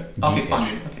DH? Okay,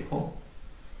 fine. Okay, cool.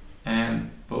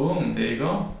 And boom, there you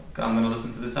go. I'm gonna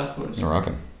listen to this afterwards. You're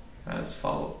rocking. Let's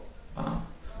follow.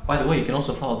 By the way, you can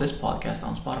also follow this podcast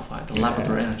on Spotify, the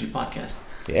Labrador Energy Podcast.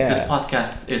 Yeah. This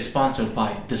podcast is sponsored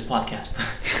by this podcast.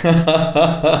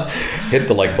 Hit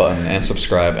the like button and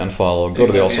subscribe and follow. Go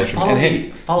to the all social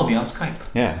media. Follow me on Skype.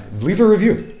 Yeah. Leave a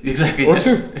review. Exactly. Or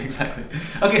two. Exactly.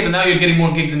 Okay, so now you're getting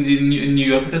more gigs in New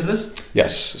York because of this?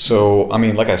 Yes. So,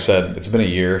 like I said, it's been a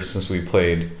year since we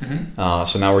played.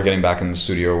 So now we're getting back in the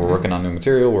studio. We're working on new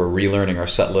material. We're relearning our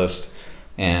set list.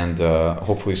 And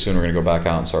hopefully soon we're going to go back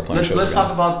out and start playing shows Let's again.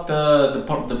 talk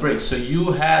about the break. So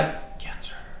you had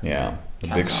cancer. Yeah. The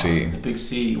cancer, big C. The big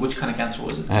C. Which kind of cancer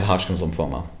was it? I had Hodgkin's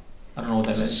lymphoma. I don't know what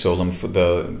that is. So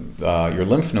your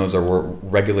lymph nodes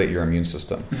regulate your immune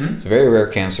system. It's a very rare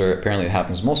cancer. Apparently it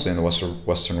happens mostly in the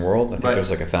Western world. I think there's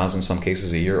like 1,000 some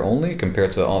cases a year only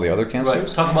compared to all the other cancers. Right.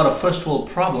 Talk about a first world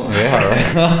problem. Yeah,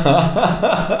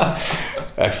 right.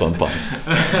 Excellent puns.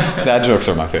 Dad jokes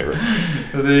are my favorite.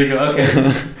 There you go.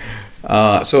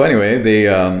 Okay. So anyway,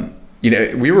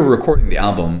 we were recording the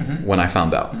album when I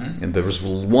found out, and there was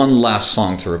one last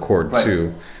song to record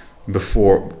too,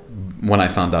 before when I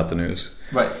found out the news.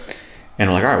 Right. And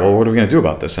I'm like, all right, well, what are we gonna do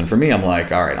about this? And for me, I'm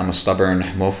like, all right, I'm a stubborn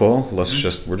mofo. We're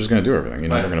just gonna do everything.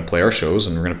 We're gonna play our shows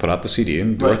and we're gonna put out the CD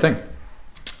and do our thing.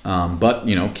 But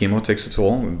chemo takes a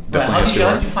toll. How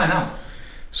did you find out?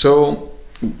 So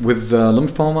with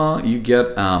lymphoma, you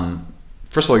get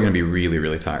first of all, you're gonna be really,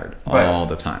 really tired all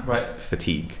the time. Right.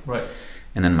 Fatigue. Right.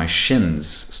 And then my shins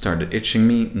started itching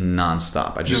me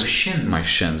nonstop. Your shins? My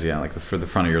shins, yeah, like for the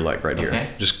front of your leg right here. Okay.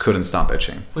 Just couldn't stop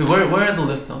itching. Wait, where are the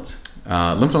lymph nodes?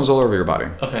 Lymph nodes all over your body.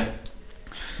 Okay.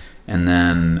 And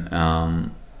then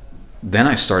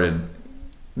I started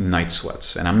night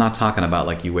sweats, and I'm not talking about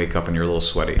like you wake up and you're a little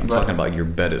sweaty. I'm talking about your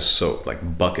bed is soaked,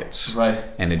 like buckets. Right.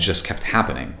 And it just kept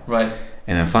happening. Right.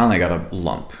 And then finally I got a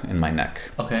lump in my neck.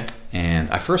 Okay. And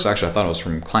at first actually I thought it was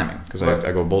from climbing because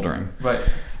I go bouldering. Right.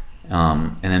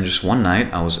 And then just one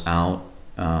night I was out.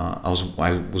 I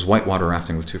was whitewater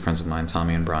rafting with two friends of mine,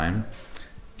 Tommy and Brian.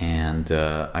 And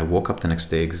I woke up the next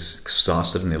day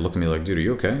exhausted, and they look at me like, "Dude, are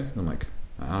you okay?" And I'm like,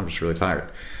 "I'm just really tired."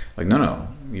 Like, no,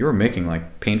 you were making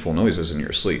like painful noises in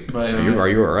your sleep. Right, Are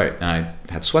you all right? And I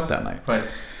had sweat that night. Right.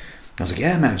 I was like,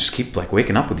 yeah, man, I just keep like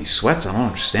waking up with these sweats. I don't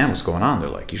understand what's going on. They're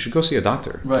like, you should go see a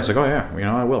doctor. Right. I was like, oh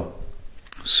yeah, I will.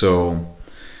 So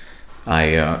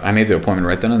I made the appointment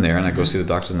right then and there, and I go see the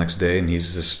doctor the next day, and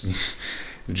he's this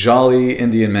jolly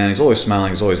Indian man. He's always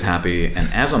smiling. He's always happy.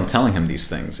 And as I'm telling him these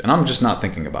things, and I'm just not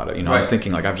thinking about it, I'm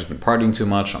thinking like I've just been partying too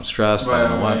much. I'm stressed. I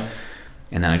don't know what.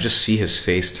 And then I just see his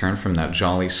face turn from that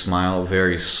jolly smile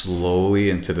very slowly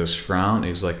into this frown.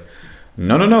 He's like,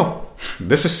 no,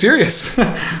 this is serious.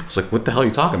 I was like, what the hell are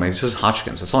you talking about? He says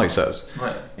Hodgkin's. That's all he says.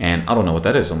 Right. And I don't know what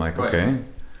that is. I'm like, okay,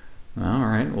 all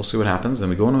right, we'll see what happens. Then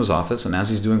we go into his office, and as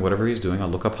he's doing whatever he's doing, I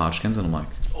look up Hodgkin's, and I'm like,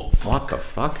 oh, what the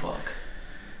fuck?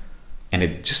 And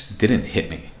it just didn't hit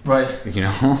me. Right.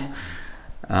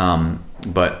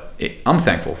 But I'm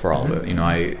thankful for all of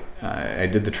it. I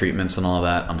did the treatments and all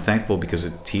that. I'm thankful because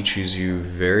it teaches you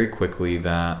very quickly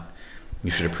that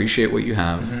you should appreciate what you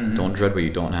have, don't dread what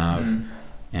you don't have,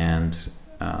 and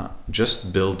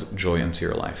just build joy into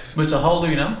your life. But so how old are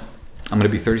you now? I'm going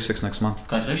to be 36 next month.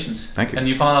 Congratulations. Thank you. And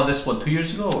you found out this, 2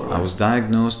 years ago? Or? I was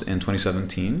diagnosed in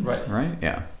 2017. Right?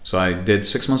 Yeah. So I did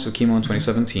 6 months of chemo in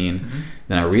 2017.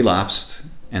 Then I relapsed,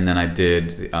 and then I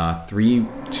did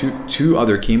two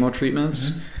other chemo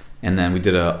treatments. And then we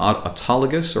did a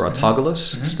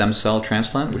autologous stem cell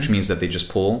transplant, which means that they just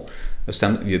pull a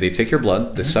stem. They take your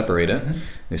blood, they separate it,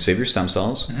 they save your stem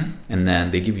cells, and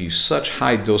then they give you such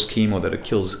high dose chemo that it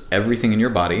kills everything in your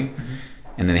body.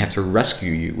 And then they have to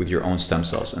rescue you with your own stem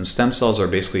cells. And stem cells are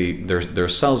basically they're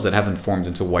cells that haven't formed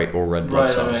into white or red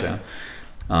blood cells. Right.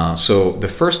 Yeah. So the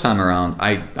first time around,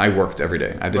 I worked every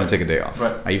day. I didn't take a day off.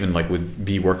 Right. I even would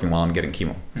be working while I'm getting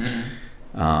chemo.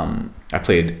 I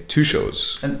played 2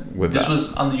 shows with this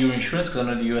was under your insurance because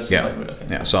I know the US.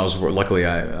 Yeah. So luckily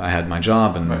I had my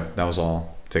job, and that was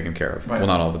all taken care of. Right. Well,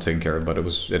 not all of it taken care of, but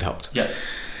it helped. Yeah.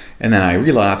 And then I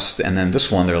relapsed, and then this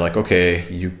one they're like, okay,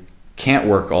 you can't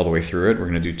work all the way through it. We're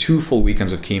going to do 2 full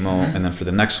weekends of chemo, and then for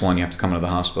the next one you have to come into the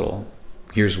hospital.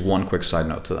 Here's one quick side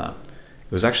note to that.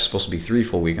 It was actually supposed to be 3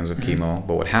 full weekends of chemo,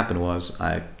 but what happened was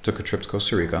I took a trip to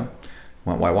Costa Rica,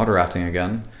 went whitewater rafting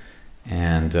again,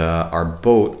 and our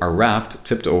raft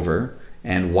tipped over,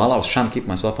 and while I was trying to keep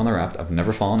myself on the raft, I've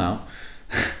never fallen out,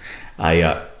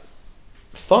 I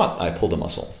thought I pulled a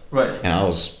muscle. Right. And I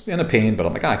was in a pain, but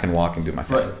I'm like, I can walk and do my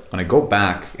thing. Right. When I go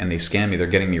back and they scan me, they're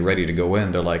getting me ready to go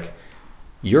in, they're like,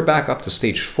 you're back up to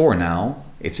stage 4 now.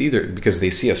 It's either because they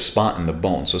see a spot in the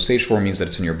bone. So stage 4 means that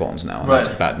it's in your bones now, and that's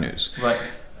bad news. Right.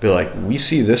 They're like, we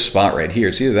see this spot right here.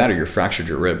 It's either that or you fractured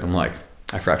your rib. I'm like,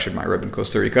 I fractured my rib in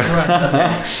Costa Rica. Right.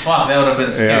 Okay. Wow, that would have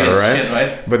been scary as shit,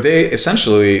 right? But they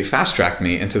essentially fast-tracked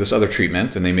me into this other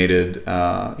treatment, and they made it, it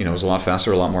was a lot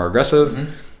faster, a lot more aggressive.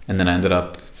 And then I ended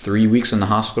up 3 weeks in the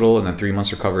hospital, and then 3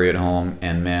 months recovery at home.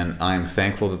 And man, I'm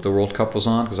thankful that the World Cup was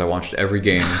on because I watched every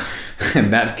game,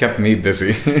 and that kept me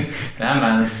busy. Damn,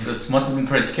 man, it must have been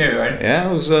pretty scary, right? Yeah,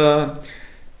 it was.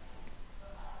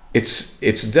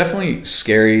 It's definitely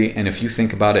scary, and if you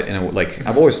think about it,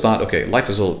 I've always thought, okay, life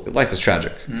is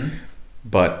tragic,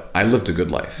 but I lived a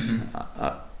good life.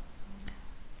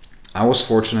 I was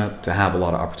fortunate to have a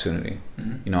lot of opportunity.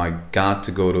 I got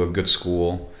to go to a good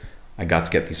school. I got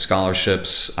to get these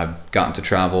scholarships. I've gotten to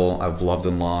travel. I've loved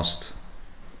and lost,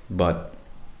 but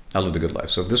I lived a good life.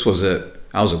 So if this was it,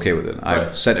 I was okay with it. Right.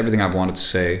 I've said everything I've wanted to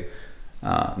say.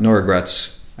 No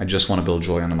regrets. I just want to build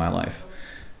joy into my life.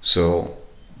 So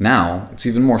now it's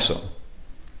even more so.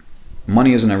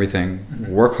 Money isn't everything.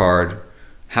 Work hard,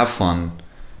 have fun,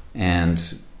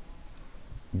 and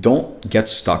don't get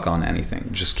stuck on anything.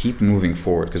 Just keep moving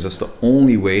forward, because that's the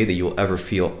only way that you'll ever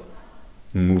feel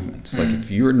movement. Like if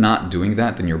you're not doing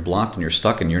that, then you're blocked and you're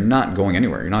stuck and you're not going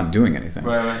anywhere. You're not doing anything.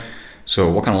 Right.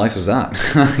 So what kind of life is that?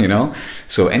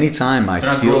 So anytime I feel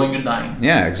not growing, you're dying.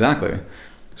 Yeah, exactly.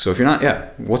 So if you're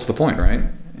not, what's the point, right?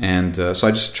 And so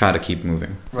I just try to keep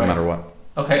moving no matter what.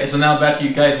 Okay, so now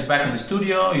you guys are back in the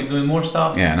studio, you're doing more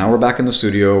stuff? Yeah, now we're back in the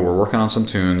studio, we're working on some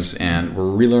tunes, and we're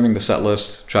relearning the set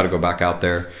list, try to go back out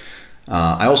there.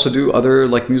 I also do other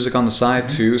music on the side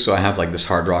too, so I have this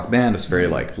hard rock band. It's very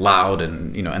loud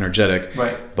and energetic.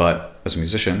 Right. But as a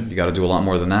musician, you got to do a lot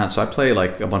more than that. So I play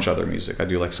like a bunch of other music. I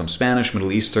do like some Spanish,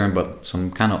 Middle Eastern, but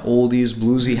some kind of oldies,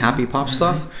 bluesy, happy pop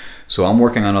stuff. So I'm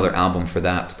working on another album for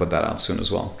that to put that out soon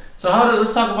as well. So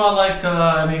let's talk about like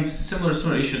similar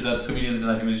sort of issues that comedians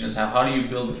and musicians have. How do you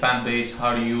build a fan base?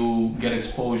 How do you get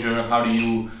exposure? How do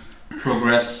you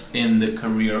progress in the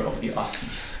career of the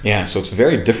artist? Yeah, so it's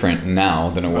very different now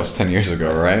than it was 10 years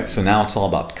ago, right? So now it's all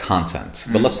about content.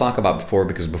 But let's talk about before,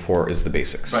 because before is the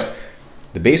basics. Right.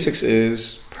 The basics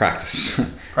is practice.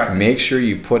 Make sure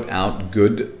you put out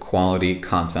good quality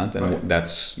content, and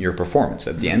that's your performance.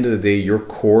 At the end of the day, your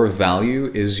core value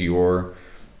is your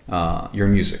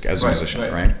music as a musician,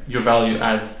 right? Your value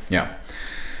add. Yeah.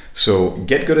 So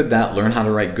get good at that. Learn how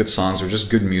to write good songs or just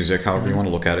good music, however you want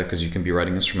to look at it, because you can be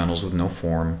writing instrumentals with no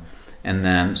form. And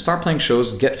then start playing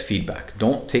shows, get feedback.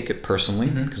 Don't take it personally,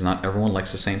 because not everyone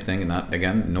likes the same thing. And that,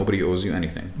 again, nobody owes you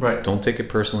anything. Right. Don't take it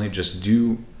personally. Just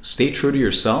stay true to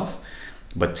yourself,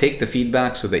 but take the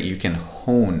feedback so that you can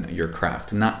hone your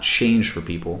craft, not change for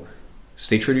people.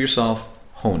 Stay true to yourself,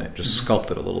 hone it, just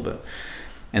sculpt it a little bit.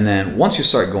 And then once you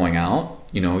start going out,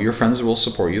 your friends will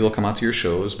support you. They'll come out to your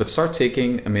shows, but start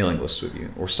taking a mailing list with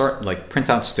you, or start print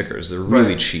out stickers. They're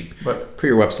really cheap. Right. Put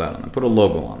your website on them. Put a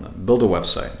logo on them. Build a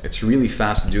website. It's really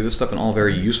fast to do this stuff and all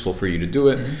very useful for you to do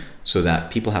it, so that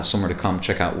people have somewhere to come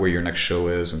check out where your next show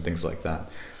is and things like that.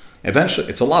 Eventually,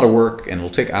 it's a lot of work and it'll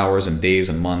take hours and days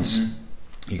and months.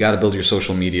 You got to build your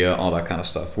social media, all that kind of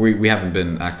stuff. We haven't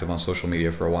been active on social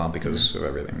media for a while because of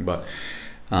everything, but.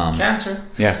 Cancer.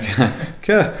 Yeah.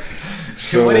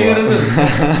 So what are you gonna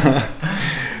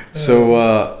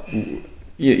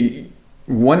do?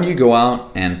 When you go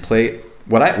out and play,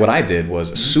 what I did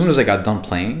was, as soon as I got done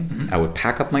playing, I would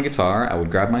pack up my guitar, I would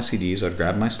grab my CDs, I'd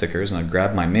grab my stickers, and I'd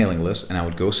grab my mailing list, and I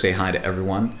would go say hi to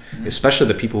everyone, especially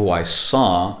the people who I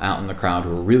saw out in the crowd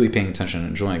who were really paying attention and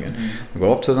enjoying it. I'd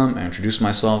go up to them and introduce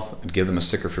myself, I'd give them a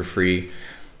sticker for free.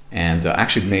 And I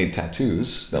actually made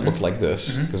tattoos that looked like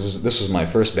this, because this was my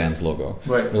first band's logo.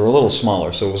 Right. They were a little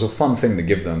smaller, so it was a fun thing to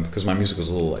give them, because my music was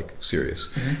a little serious.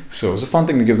 So it was a fun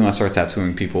thing to give them. I started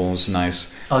tattooing people. It was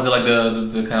nice. Oh, is it like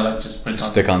the kind of just print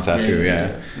stick on tattoo?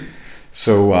 Yeah.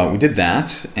 So we did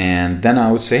that, and then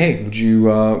I would say, hey, would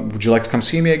you like to come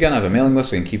see me again? I have a mailing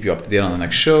list. I can keep you up to date on the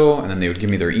next show. And then they would give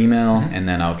me their email, and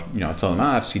then I'll tell them,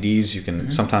 I have CDs. You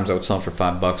can. Sometimes I would sell them for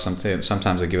 $5.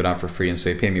 Sometimes I give it out for free and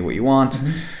say, pay me what you want.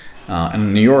 And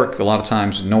in New York, a lot of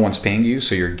times no one's paying you,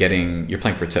 so you're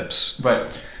playing for tips. Right.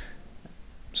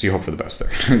 So you hope for the best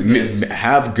there. Yes.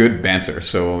 Have good banter.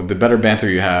 So the better banter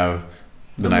you have,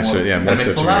 the nicer, more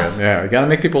tips you get. Yeah, you got to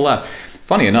make people laugh.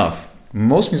 Funny enough,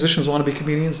 most musicians want to be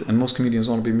comedians, and most comedians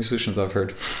want to be musicians, I've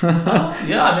heard.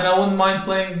 Yeah, I wouldn't mind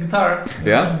playing guitar.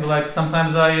 Yeah. Like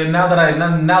sometimes now that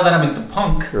I'm into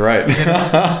punk, right?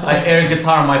 I air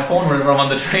guitar on my phone whenever I'm on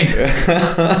the train.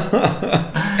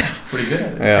 Pretty good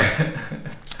at it. Yeah.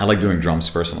 I like doing drums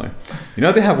personally.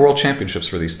 They have world championships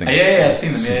for these things. Yeah, I've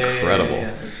seen them. It's incredible.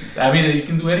 Yeah. You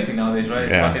can do anything nowadays, right?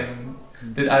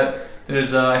 Yeah.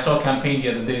 I saw a campaign the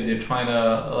other day. They're trying a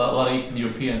lot of Eastern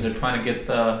Europeans. They're trying to get.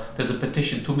 There's a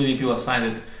petition. 2 million people have signed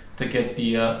it to get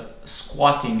the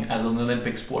squatting as an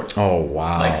Olympic sport. Oh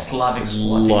wow! Like Slavic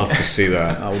squatting. Love to see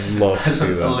that. I would love to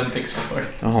see that. Olympic sport.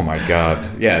 Oh my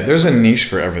god! Yeah, there's a niche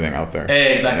for everything out there.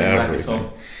 Exactly.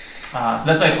 So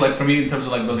that's why I feel like for me, in terms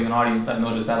of building an audience, I've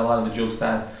noticed that a lot of the jokes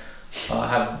that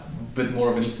have a bit more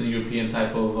of an Eastern European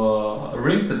type of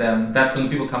ring to them, that's when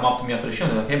people come up to me after the show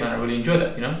and they're like, hey man, I really enjoy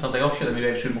that, So I was like, oh shit, maybe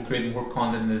I should create more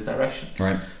content in this direction.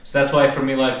 Right. So that's why for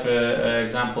me, for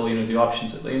example, the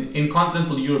options in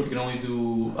continental Europe, you can only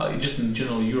do just in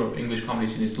general Europe, English comedy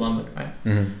scene is London, right?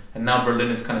 And now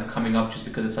Berlin is kind of coming up just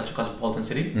because it's such a cosmopolitan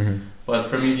city. But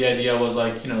for me, the idea was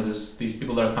there's these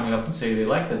people that are coming up and say they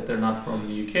like that. They're not from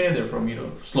the UK. They're from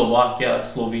Slovakia,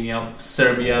 Slovenia,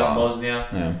 Serbia, Bosnia.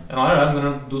 Yeah. And I'm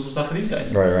gonna do some stuff for these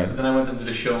guys. Right. So then I went into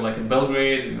the show in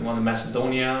Belgrade, one in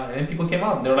Macedonia, and then people came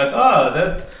out and they were like,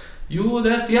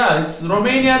 it's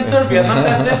Romania and Serbia, not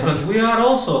that different. We are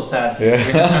also sad.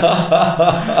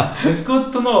 Yeah. It's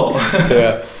good to know.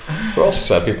 Yeah. We're also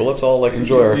sad people. Let's all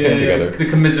enjoy our pain together. The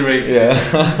commiseration.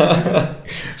 Yeah.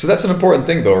 So that's an important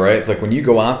thing though, right? It's when you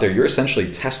go out there, you're essentially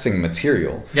testing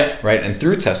material. Yeah. Right? And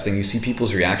through testing, you see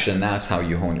people's reaction, and that's how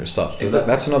you hone your stuff. So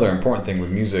that's another important thing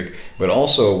with music. But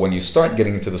also when you start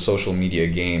getting into the social media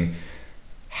game,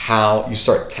 how you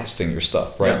start testing your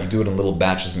stuff, right? Yeah. You do it in little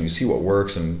batches and you see what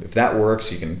works, and if that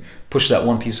works, you can push that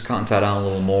one piece of content out a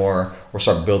little more, or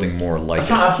start building more I'm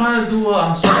starting to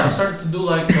do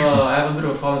I have a bit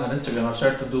of a following on Instagram. I've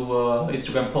started to do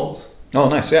Instagram polls. Oh,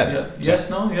 nice. Yeah. Yeah. Yes,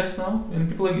 no, and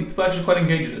people actually quite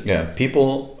engage with it. Yeah.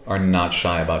 People are not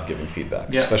shy about giving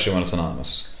feedback, especially when it's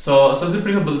anonymous. So it's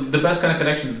pretty good. But the best kind of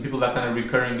connection, the people that kind of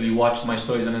recurringly watch my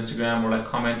stories on Instagram or like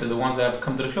comment, are the ones that have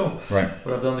come to the show. Right.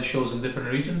 Where I've done the shows in different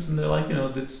regions, and they're like,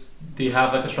 they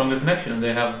have like a stronger connection, and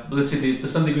they have, let's say, to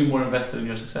some degree more invested in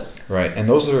your success. Right, and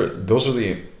those are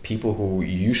the people who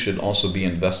you should also be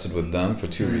invested with them for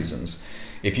two reasons.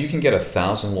 If you can get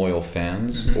 1,000 loyal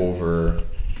fans over,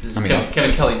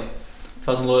 Kevin Kelly,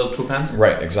 1,000 loyal true fans.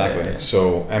 Right, exactly. Yeah.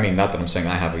 So I mean, not that I'm saying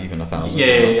I have even 1,000.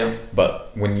 Yeah.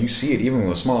 But when you see it, even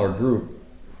with a smaller group,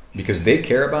 because they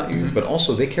care about you, but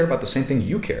also they care about the same thing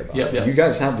you care about. Yeah. You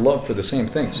guys have love for the same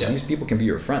thing, so these people can be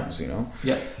your friends,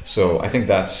 Yeah. So I think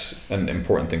that's an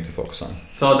important thing to focus on.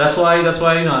 So that's why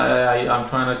I'm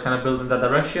trying to kind of build in that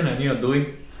direction,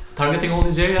 and targeting all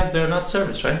these areas that are not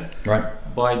serviced, right? Right.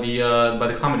 By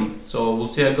the comedy. So we'll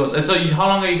see how it goes. And so how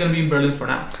long are you going to be in Berlin for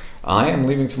now? I am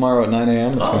leaving tomorrow at 9 a.m.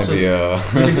 It's going to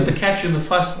be really good to catch you in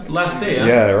the last day. Huh?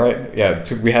 Yeah, right. Yeah,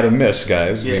 we had a miss,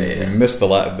 guys. We missed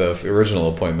the original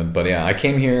appointment, but yeah, I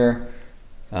came here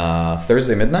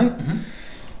Thursday midnight,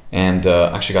 and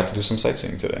actually got to do some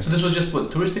sightseeing today. So this was just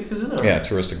what, touristic visit? Or? Yeah,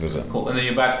 touristic visit. Cool. And then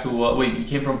you're back to you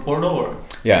came from Porto or?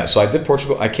 Yeah, so I did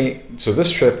Portugal. So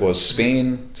this trip was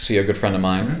Spain to see a good friend of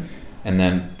mine, and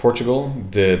then Portugal.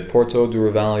 Did Porto, Douro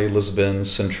Valley, Lisbon,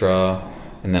 Sintra.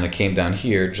 And then I came down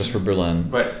here just for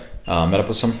Berlin. Right. Met up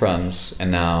with some friends,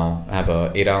 and now I have a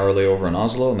 8-hour layover in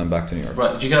Oslo, and then back to New York.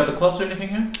 Right. Did you get up the clubs or anything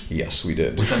here? Yes, we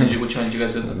did. Which one did you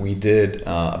guys go to? We did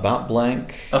About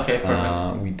Blank. Okay,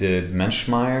 perfect. We did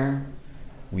Menschmeyer.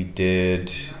 We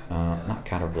did not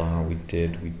Caterblau. We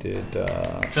did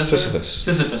Sisyphus.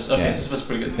 Sisyphus. Okay, yeah. Sisyphus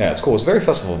pretty good. Yeah, it's cool. It's very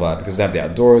festival vibe because they have the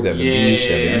outdoor, they have the beach,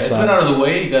 they have the inside. It's a bit out of the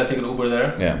way. You gotta take an Uber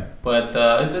there. Yeah. But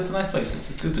it's a nice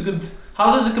place. It's a good.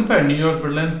 How does it compare? New York,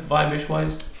 Berlin, vibe-ish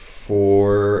wise?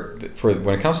 For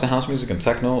when it comes to house music and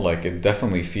techno, like it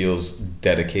definitely feels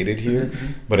dedicated here.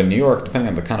 But in New York, depending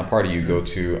on the kind of party you go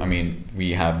to, I mean,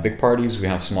 we have big parties, we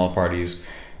have small parties.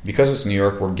 Because it's New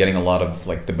York, we're getting a lot of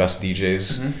like the best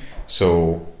DJs,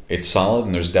 so it's solid,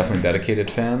 and there's definitely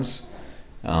dedicated fans.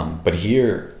 But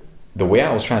here, the way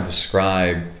I was trying to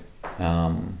describe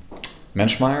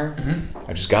Menschmeyer,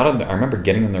 I just got in there. I remember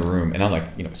getting in the room, and I'm like,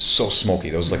 it's so smoky.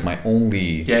 That was like my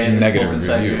only negative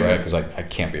review, right? Because I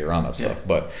can't be around that stuff.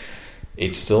 But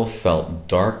it still felt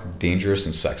dark, dangerous,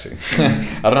 and sexy.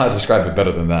 I don't know how to describe it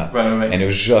better than that. Right. And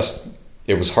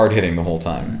it was hard hitting the whole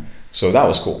time. So that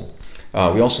was cool.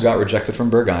 We also got rejected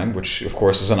from Berghain, which of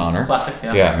course is an honor. Classic,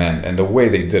 yeah. Yeah, man, and the way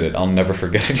they did it, I'll never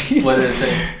forget it. What did they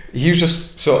say?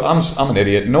 So I'm an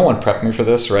idiot. No one prepped me for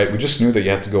this, right? We just knew that you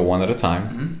have to go one at a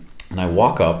time. And I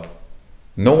walk up.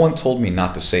 No one told me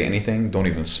not to say anything. Don't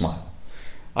even smile.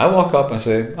 I walk up and I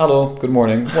say, "Hello, good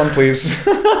morning. One, please."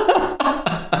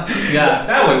 Yeah,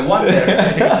 that way, one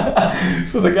there.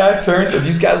 So the guy turns, and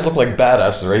these guys look like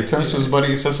badasses, right? He turns to his buddy,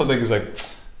 he says something. He's like,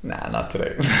 "Nah, not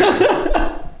today."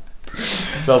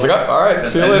 So I was like, all right,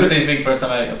 see you later. The same thing. First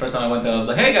time I went there, I was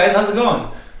like, "Hey guys, how's it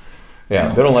going?"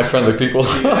 Yeah, they don't like friendly people.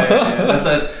 Yeah.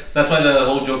 That's why the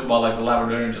whole joke about like the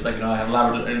Labrador energy is like, I have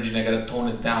Labrador energy and I gotta tone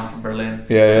it down for Berlin.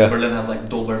 Yeah. Because Berlin has like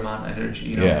Doberman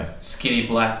energy, skinny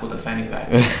black with a fanny pack.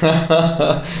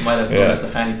 You might have noticed the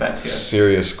fanny packs here.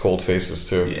 Serious cold faces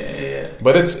too. Yeah.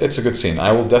 But it's a good scene.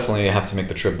 I will definitely have to make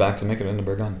the trip back to make it into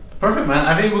Berghain. Perfect, man.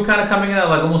 I think we're kind of coming in at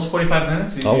like almost 45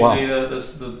 minutes. Oh, wow.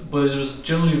 But it was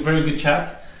generally a very good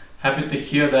chat. Happy to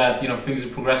hear that things are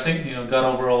progressing. Got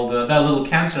over all that little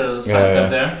cancer sidestep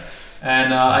there,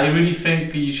 and I really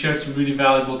think you shared some really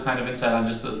valuable kind of insight on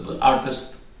just the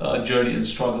artist journey and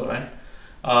struggle, right?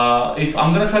 If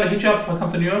I'm gonna try to hit you up if I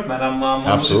come to New York, man, I'm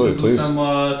absolutely, please. Some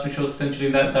shows potentially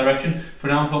in that direction. For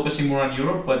now, I'm focusing more on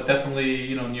Europe, but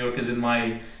definitely New York is in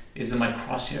my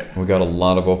crosshair. We got a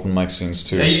lot of open mic scenes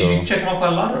too. Yeah, so you check them out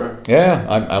quite a lot, or? Yeah,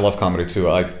 I love comedy too.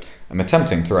 I'm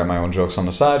attempting to write my own jokes on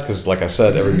the side because, like I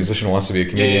said, every musician wants to be a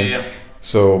comedian. Yeah.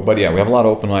 So, but yeah, we have a lot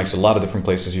of open mics, a lot of different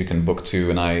places you can book to,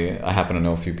 and I happen to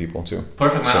know a few people too.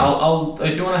 Perfect, man. So, I'll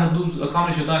if you want to do a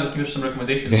comedy show tonight, I'll give you some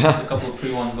recommendations. Yeah. There's a couple of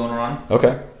free ones going around.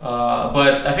 Okay.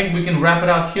 But I think we can wrap it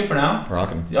out here for now.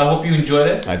 Rocking. I hope you enjoyed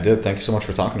it. I did. Thank you so much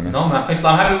for talking to me. No, man. Thanks.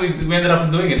 I'm happy we ended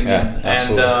up doing it in the end.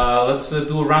 Absolutely. And let's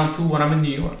do a round 2 when I'm in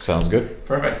New York. Sounds good.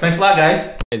 Perfect. Thanks a lot,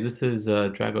 guys. Guys, this is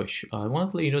Dragos. I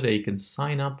want to let you know that you can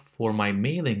sign up for my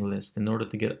mailing list in order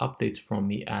to get updates from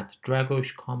me at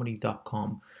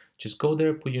dragoscomedy.com. Just go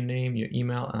there, put your name, your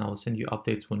email, and I'll send you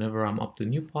updates whenever I'm up to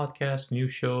new podcasts, new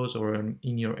shows, or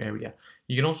in your area.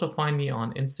 You can also find me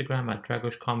on Instagram at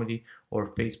Dragos Comedy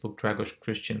or Facebook Dragos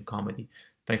Christian Comedy.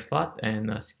 Thanks a lot,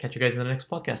 and catch you guys in the next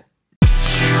podcast.